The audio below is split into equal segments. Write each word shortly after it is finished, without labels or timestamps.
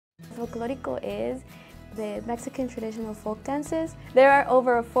Folklorico is the Mexican traditional folk dances. There are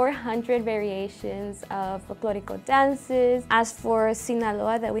over 400 variations of folklorico dances. As for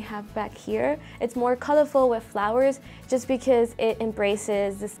Sinaloa that we have back here, it's more colorful with flowers just because it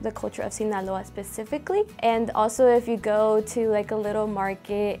embraces the culture of Sinaloa specifically. And also if you go to like a little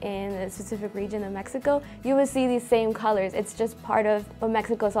market in a specific region of Mexico, you will see these same colors. It's just part of what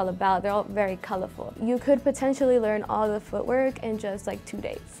Mexico is all about. They're all very colorful. You could potentially learn all the footwork in just like 2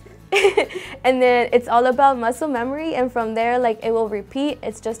 days. And then it's all about muscle memory, and from there like it will repeat.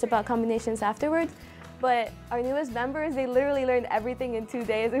 It's just about combinations afterwards. But our newest members, they literally learned everything in 2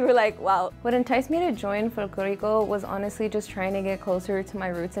 days. We were like, wow. What enticed me to join Folklorico was honestly just trying to get closer to my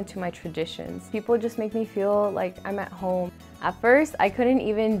roots and to my traditions. People just make me feel like I'm at home. At first, I couldn't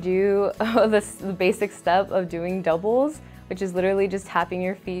even do the basic step of doing doubles, which is literally just tapping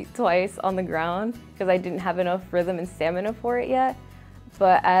your feet twice on the ground, because I didn't have enough rhythm and stamina for it yet.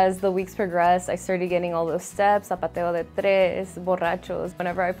 But as the weeks progressed, I started getting all those steps, zapateo de tres, borrachos.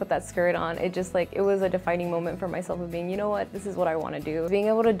 Whenever I put that skirt on, it was a defining moment for myself of being, you know what, this is what I want to do. Being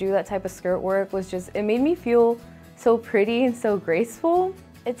able to do that type of skirt work was just, it made me feel so pretty and so graceful.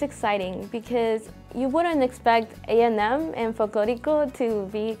 It's exciting because you wouldn't expect A&M and Folklorico to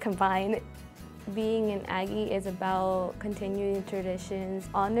be combined. Being an Aggie is about continuing traditions,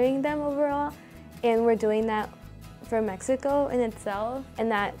 honoring them overall, and we're doing that for Mexico in itself, and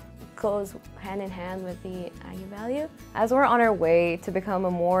that goes hand in hand with the Aggie value. As we're on our way to become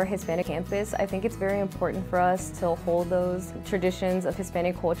a more Hispanic campus, I think it's very important for us to hold those traditions of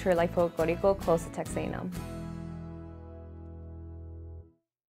Hispanic culture like Folklorico close to Texas A&M.